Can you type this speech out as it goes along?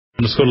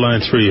Let's go to line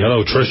 3.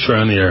 Hello, Trish, you're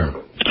on the air.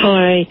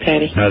 Hi,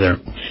 Paddy. Hi there.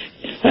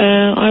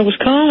 I was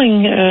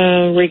calling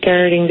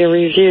regarding the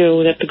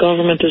review that the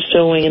government is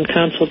doing in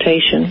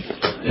consultation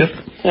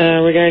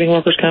regarding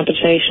workers'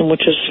 compensation,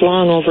 which is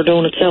long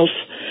overdue in itself.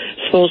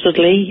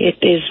 Supposedly,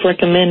 it is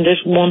recommended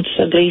once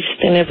at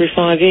least in every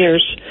 5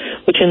 years,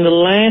 which in the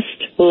last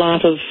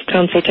lot of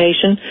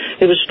consultation,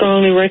 it was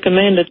strongly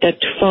recommended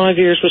that 5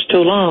 years was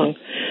too long.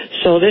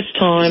 So this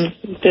time,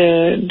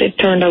 it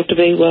turned out to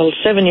be,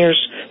 7 years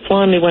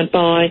finally went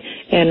by,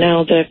 and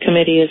now the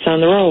committee is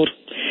on the road.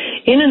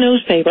 In a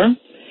newspaper,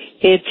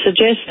 it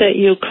suggests that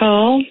you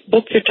call,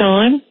 book your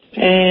time,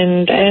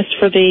 and ask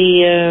for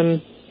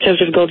tells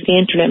you to go to the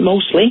internet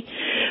mostly.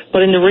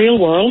 But in the real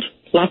world,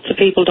 lots of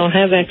people don't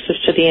have access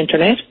to the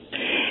internet,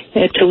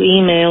 to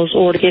emails,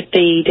 or to get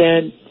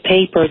the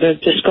paper, the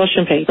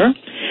discussion paper.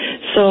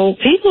 So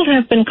people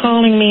have been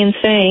calling me and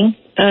saying,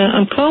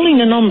 I'm calling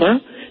the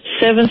number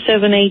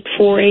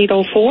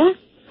 778-4804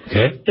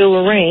 to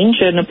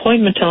arrange an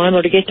appointment time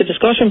or to get the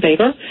discussion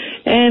paper,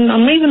 and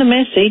I'm leaving a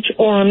message,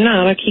 or I'm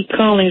not. I keep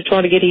calling to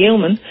try to get a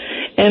human,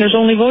 and there's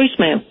only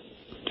voicemail.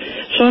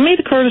 So I made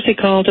a courtesy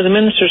call to the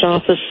minister's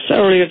office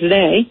earlier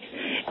today,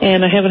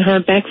 and I haven't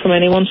heard back from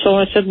anyone, so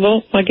I said,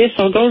 I guess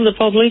I'll go to the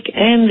public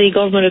and the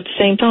government at the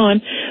same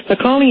time by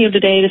calling you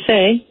today to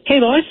say, hey,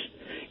 boys,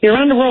 you're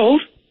on the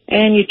road,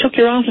 and you took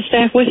your office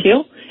staff with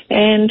you,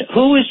 and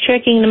who is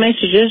checking the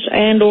messages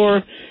and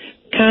or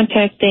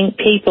contacting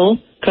people?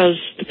 Because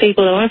the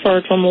people that I've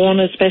heard from, one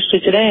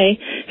especially today,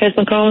 has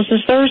been calling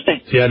since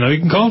Thursday. Yeah, no,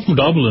 you can call from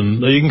Dublin.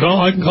 I can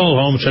call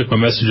home and check my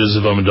messages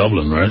if I'm in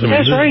Dublin, right?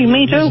 That's right,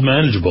 me too. It's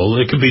manageable.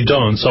 It could be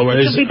done. So it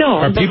could be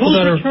done, but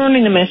who's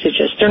returning the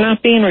messages? They're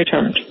not being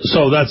returned.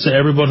 So that's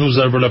everyone who's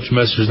ever left a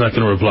message is not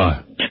going to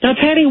reply. Now,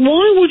 Paddy,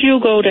 why would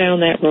you go down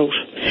that route?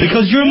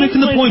 Because you're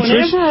making the point,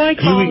 Trish. Whenever I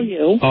call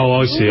you,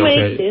 I see,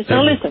 okay. This.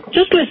 Now listen,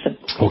 just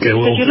listen. Okay,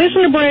 well. Because you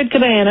listen to Brad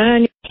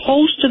Cabana and you're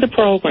host of the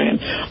program.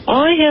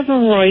 I have a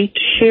right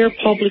to share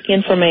public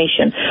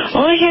information.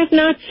 I have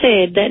not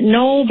said that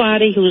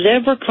nobody who's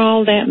ever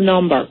called that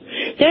number.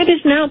 That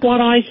is not what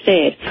I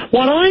said.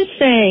 What I'm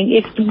saying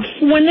is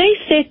when they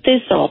set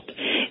this up,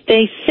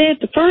 they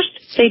said first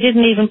they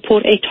didn't even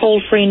put a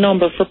toll-free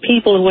number for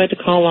people who had to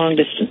call long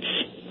distance.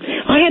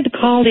 I had to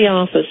call the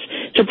office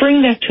to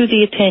bring that to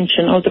the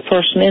attention of the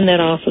person in that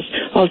office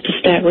of the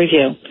stat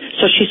review.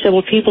 So she said,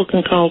 people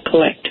can call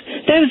collect.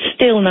 That is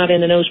still not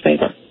in the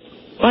newspaper.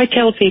 I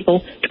tell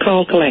people to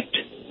call collect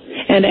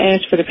and to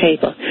ask for the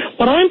paper.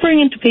 What I'm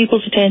bringing to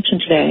people's attention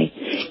today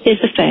is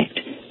the fact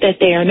that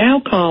they are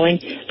now calling.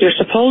 They're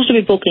supposed to be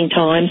booking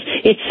times.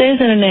 It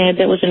says in an ad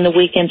that was in the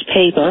weekend's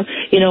paper,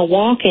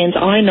 walk-ins,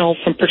 I know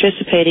from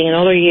participating in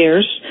other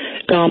years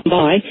gone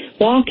by,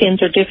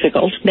 walk-ins are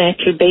difficult,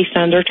 naturally based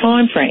on their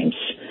time frames,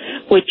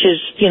 which is,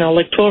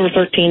 like 12 or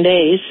 13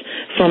 days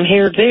from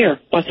here to there,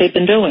 what they've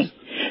been doing.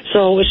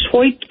 So it's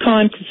quite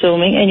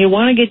time-consuming, and you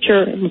want to get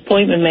your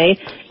appointment made.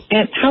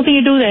 And how can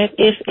you do that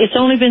if it's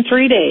only been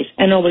 3 days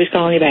and nobody's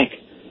calling you back?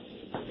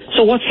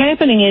 So what's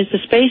happening is the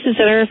spaces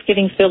that are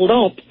getting filled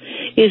up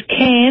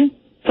can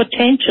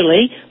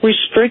potentially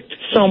restrict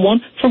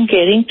someone from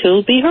getting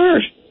to be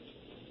heard.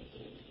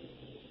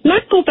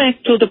 Not go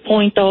back to the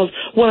point of,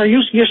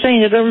 you're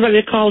saying that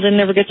everybody that calls in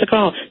never gets a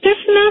call.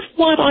 That's not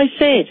what I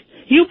said.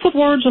 You put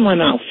words in my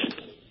mouth.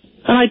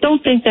 And I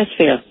don't think that's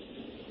fair.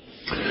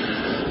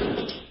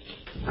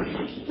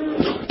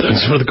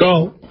 Thanks for the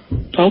call.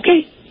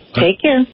 Okay. Take care.